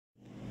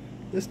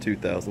This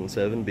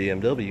 2007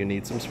 BMW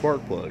needs some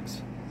spark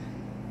plugs.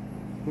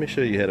 Let me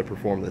show you how to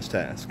perform this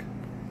task.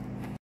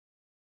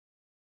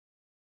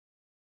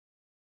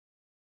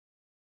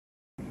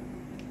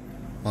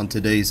 On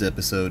today's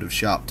episode of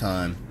Shop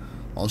Time,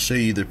 I'll show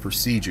you the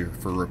procedure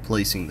for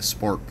replacing the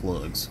spark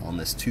plugs on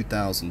this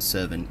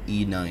 2007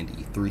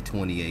 E90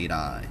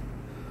 328i.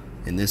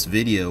 In this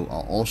video,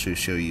 I'll also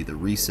show you the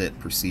reset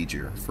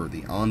procedure for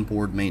the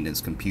onboard maintenance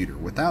computer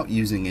without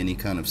using any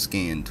kind of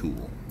scan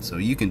tool, so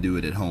you can do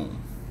it at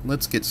home.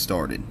 Let's get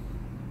started.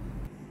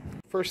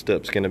 First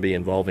step is going to be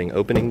involving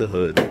opening the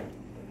hood.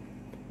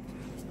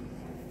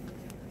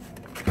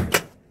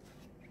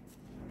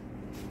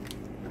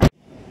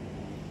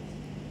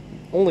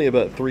 Only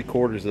about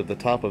 3/4 of the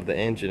top of the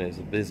engine is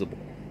visible.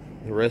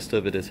 The rest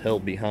of it is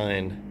held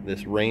behind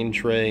this rain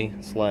tray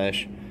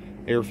slash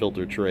air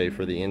filter tray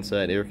for the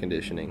inside air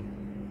conditioning.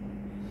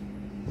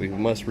 We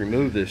must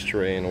remove this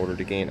tray in order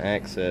to gain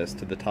access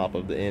to the top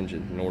of the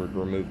engine, in order to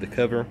remove the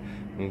cover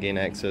and gain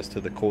access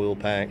to the coil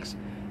packs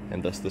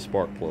and thus the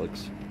spark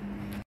plugs.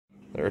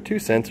 There are two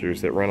sensors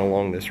that run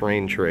along this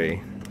rain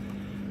tray.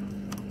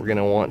 We're going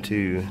to want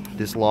to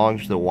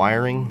dislodge the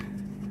wiring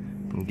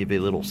and give a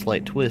little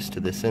slight twist to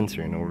the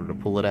sensor in order to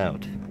pull it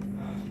out.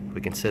 We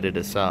can set it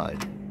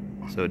aside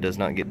so it does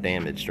not get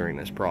damaged during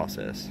this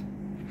process.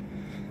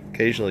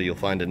 Occasionally you'll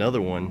find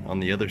another one on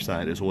the other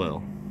side as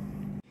well.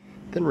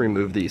 Then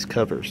remove these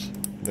covers.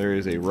 There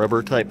is a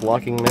rubber type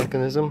locking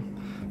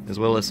mechanism as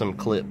well as some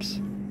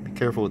clips. Be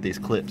careful with these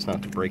clips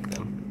not to break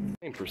them.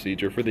 Same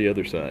procedure for the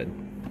other side.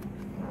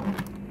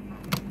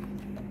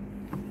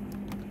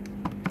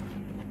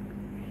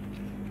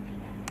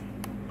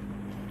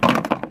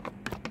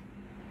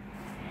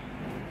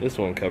 This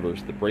one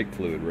covers the brake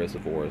fluid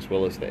reservoir as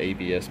well as the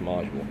ABS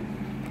module.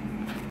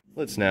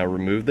 Let's now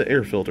remove the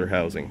air filter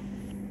housing.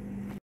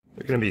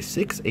 There are going to be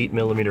 6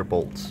 8mm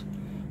bolts,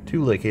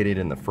 2 located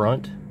in the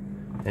front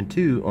and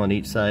 2 on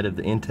each side of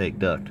the intake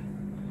duct,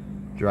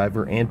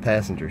 driver and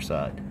passenger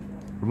side.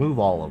 Remove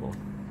all of them.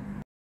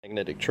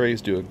 Magnetic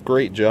trays do a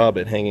great job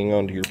at hanging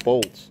onto your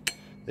bolts.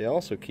 They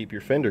also keep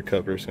your fender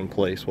covers in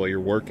place while you're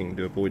working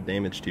to avoid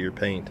damage to your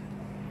paint.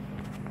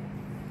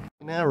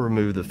 Now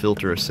remove the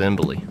filter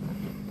assembly.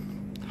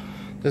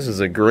 This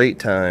is a great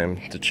time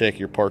to check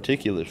your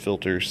particulate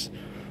filters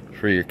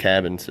for your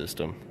cabin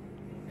system.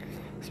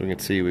 So we can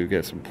see we've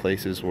got some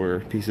places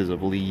where pieces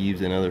of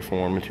leaves and other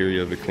foreign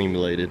material have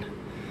accumulated.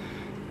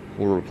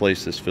 We'll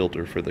replace this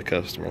filter for the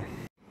customer.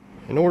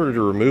 In order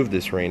to remove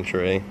this rain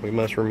tray, we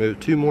must remove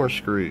 2 more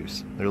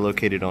screws. They're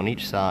located on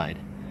each side.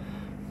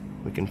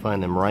 We can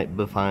find them right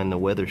behind the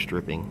weather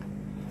stripping,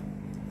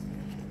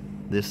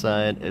 this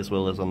side as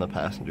well as on the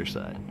passenger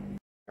side.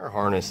 Our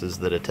harnesses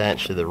that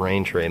attach to the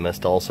rain tray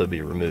must also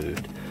be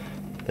removed.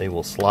 They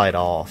will slide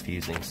off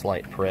using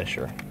slight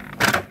pressure.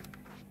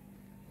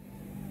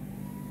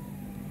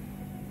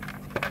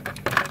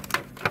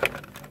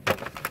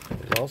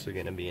 There's also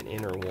going to be an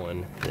inner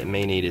one that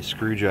may need a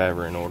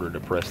screwdriver in order to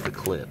press the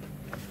clip.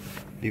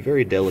 Be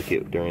very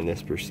delicate during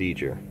this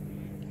procedure.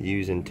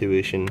 Use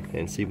intuition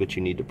and see what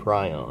you need to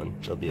pry on.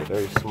 There'll be a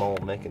very small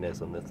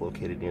mechanism that's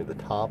located near the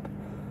top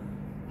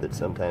that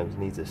sometimes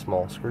needs a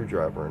small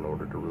screwdriver in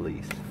order to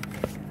release.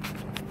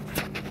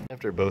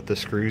 After both the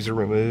screws are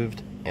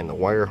removed and the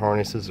wire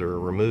harnesses are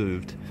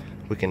removed,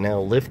 we can now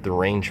lift the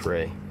rain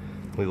tray.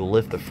 We will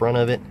lift the front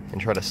of it and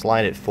try to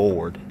slide it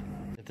forward.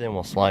 It then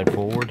will slide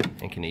forward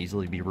and can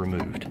easily be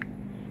removed.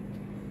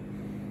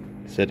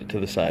 Set it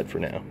to the side for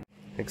now.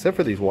 Except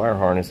for these wire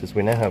harnesses,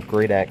 we now have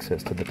great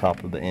access to the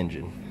top of the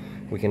engine.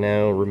 We can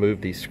now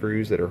remove these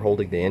screws that are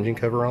holding the engine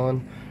cover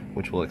on,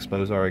 which will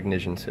expose our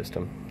ignition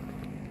system.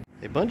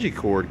 A bungee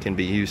cord can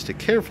be used to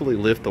carefully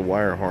lift the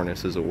wire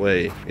harnesses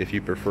away if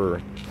you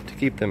prefer, to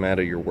keep them out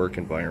of your work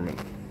environment.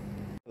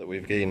 Now that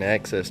we've gained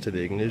access to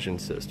the ignition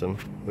system,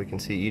 we can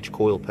see each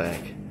coil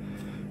pack.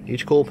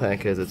 Each coil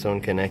pack has its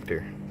own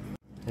connector.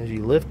 As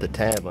you lift the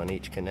tab on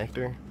each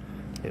connector,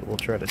 it will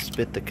try to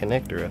spit the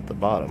connector at the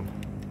bottom.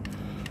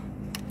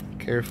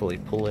 Carefully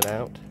pull it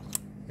out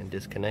and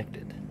disconnect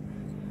it.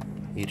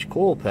 Each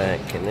coil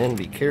pack can then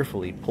be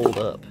carefully pulled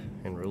up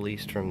and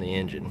released from the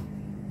engine,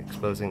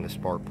 exposing the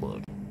spark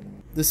plug.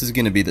 This is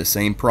going to be the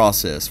same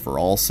process for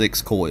all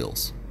 6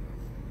 coils.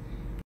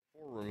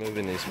 Before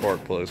removing these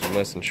spark plugs, we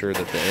must ensure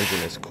that the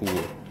engine is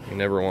cool. You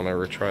never want to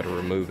ever try to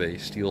remove a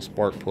steel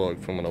spark plug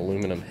from an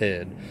aluminum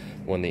head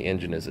when the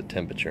engine is at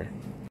temperature.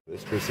 For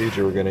this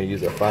procedure, we're going to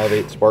use a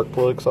 5/8 spark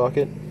plug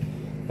socket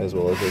as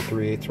well as a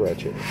 3/8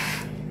 ratchet.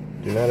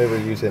 Do not ever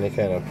use any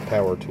kind of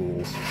power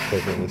tools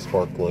taking these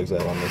spark plugs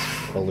out on this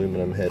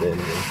aluminum head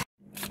engine.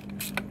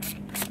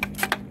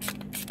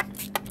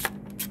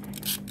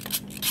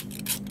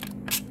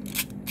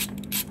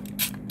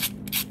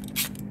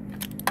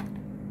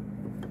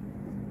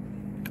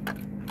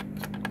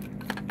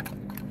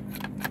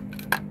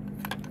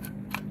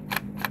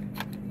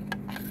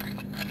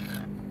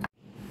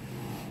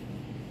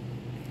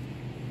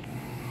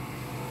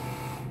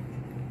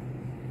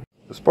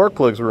 The spark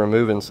plugs we're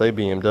removing say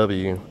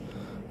BMW,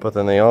 but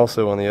then they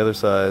also on the other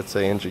side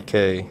say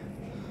NGK.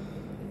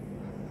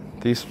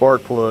 These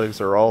spark plugs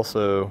are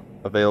also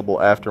available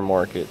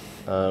aftermarket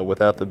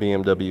without the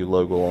BMW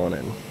logo on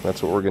it.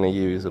 That's what we're going to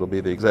use. It'll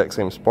be the exact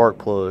same spark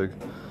plug,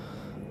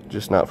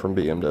 just not from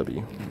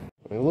BMW.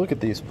 When you look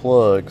at these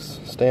plugs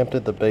stamped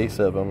at the base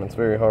of them, it's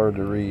very hard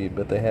to read,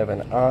 but they have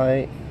an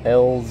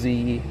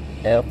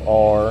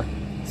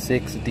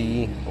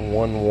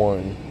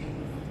ILZFR6D11.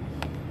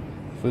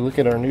 If we look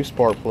at our new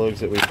spark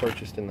plugs that we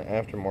purchased in the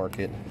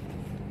aftermarket,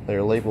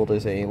 they're labeled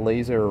as a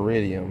laser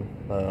iridium.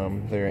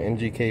 They're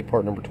NGK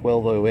part number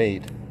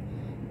 1208,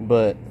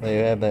 but they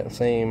have that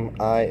same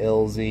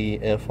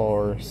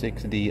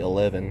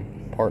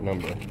ILZFR6D11 part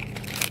number.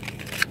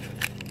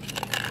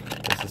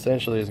 This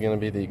essentially is going to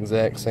be the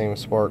exact same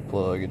spark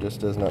plug, it just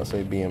does not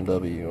say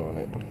BMW on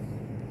it.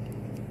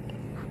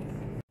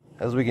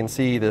 As we can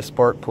see, this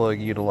spark plug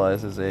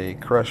utilizes a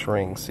crush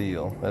ring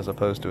seal as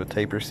opposed to a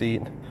taper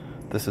seat.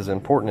 This is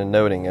important in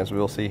noting, as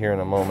we'll see here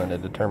in a moment.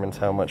 It determines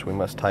how much we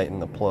must tighten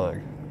the plug.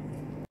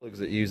 Plugs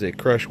that use a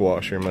crush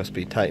washer must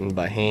be tightened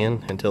by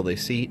hand until they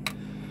seat,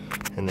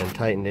 and then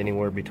tightened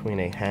anywhere between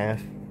a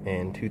half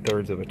and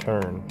 2/3 of a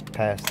turn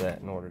past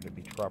that in order to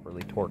be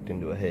properly torqued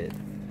into a head.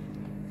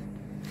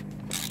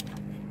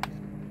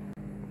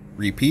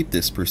 Repeat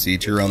this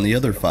procedure on the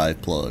other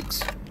 5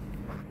 plugs.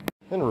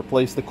 And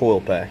replace the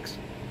coil packs.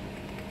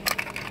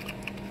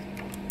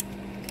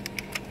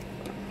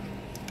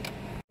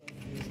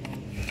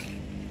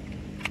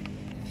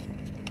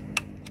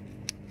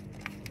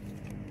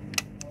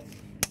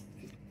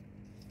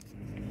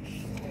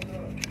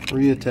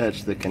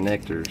 Reattach the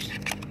connectors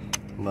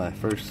by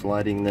first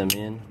sliding them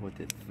in with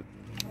it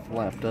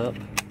flapped up,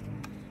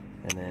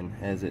 and then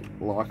as it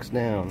locks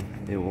down,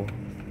 it will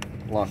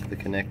lock the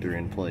connector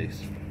in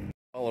place.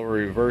 Follow a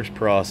reverse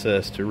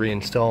process to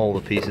reinstall the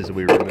pieces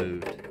we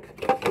removed.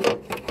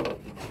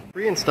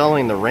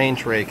 Reinstalling the rain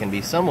tray can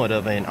be somewhat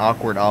of an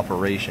awkward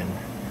operation.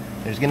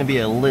 There's going to be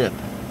a lip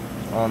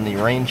on the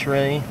rain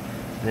tray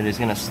that is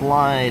going to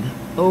slide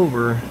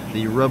over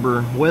the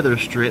rubber weather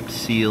strip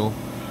seal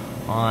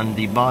on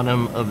the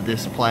bottom of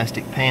this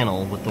plastic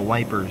panel with the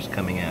wipers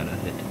coming out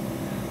of it.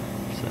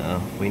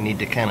 So we need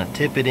to kind of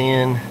tip it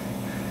in,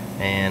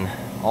 and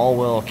all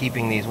while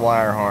keeping these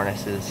wire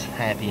harnesses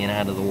happy and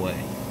out of the way.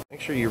 Make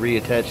sure you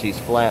reattach these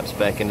flaps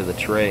back into the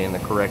tray in the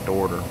correct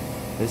order.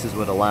 This is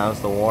what allows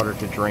the water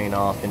to drain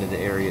off into the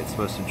area it's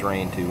supposed to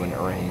drain to when it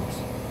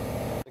rains.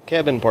 The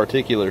cabin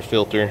particulate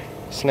filter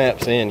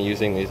snaps in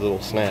using these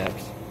little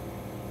snaps,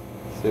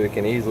 so it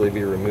can easily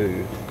be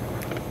removed.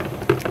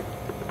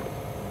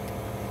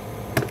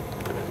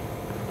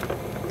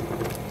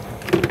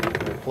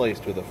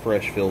 Replaced with a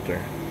fresh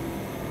filter.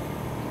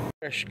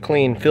 Fresh,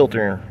 clean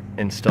filter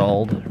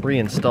installed.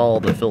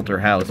 Reinstall the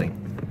filter housing.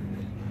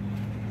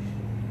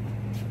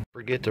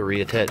 Forget to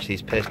reattach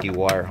these pesky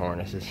wire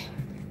harnesses.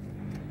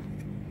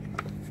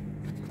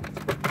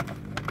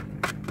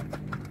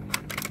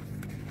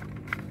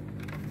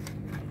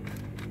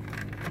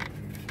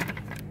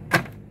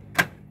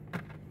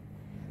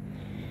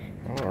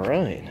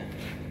 Alright.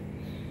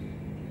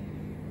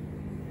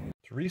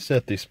 To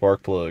reset these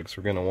spark plugs,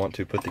 we're going to want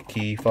to put the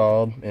key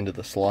fob into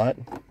the slot.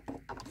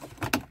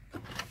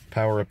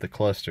 Power up the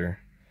cluster.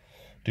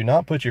 Do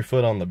not put your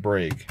foot on the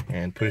brake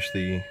and push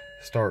the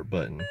start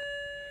button.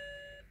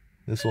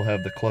 This will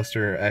have the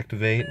cluster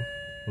activate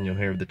and you'll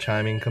hear the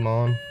chiming come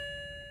on.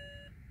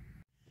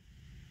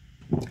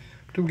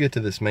 After we get to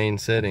this main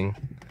setting,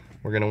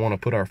 we're going to want to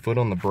put our foot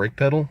on the brake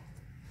pedal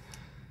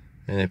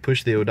and then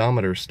push the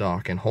odometer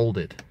stalk and hold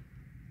it.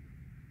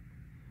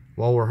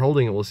 While we're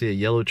holding it, we'll see a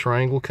yellow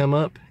triangle come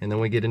up, and then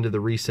we get into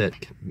the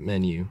reset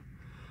menu.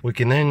 We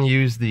can then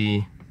use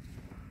the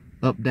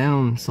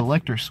up-down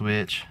selector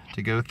switch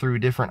to go through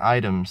different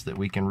items that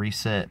we can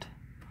reset,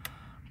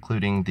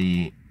 including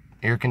the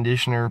air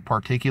conditioner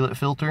particulate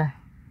filter,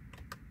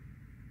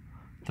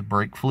 the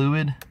brake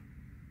fluid,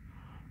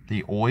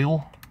 the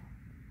oil,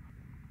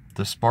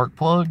 the spark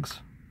plugs,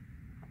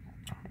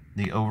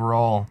 the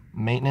overall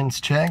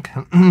maintenance check,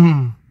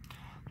 the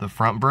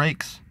front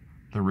brakes,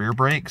 the rear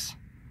brakes.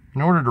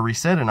 In order to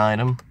reset an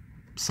item,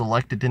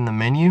 select it in the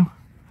menu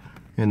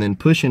and then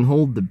push and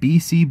hold the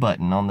BC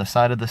button on the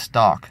side of the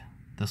stock.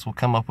 This will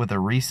come up with a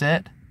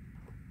reset,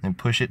 and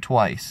push it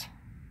twice.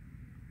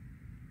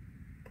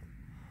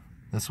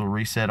 This will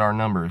reset our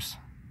numbers.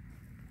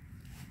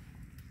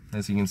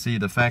 As you can see,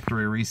 the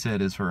factory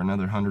reset is for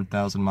another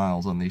 100,000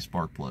 miles on these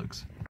spark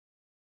plugs.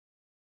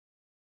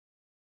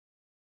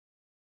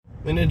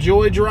 And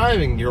enjoy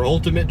driving your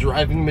ultimate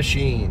driving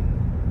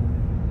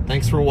machine.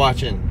 Thanks for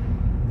watching.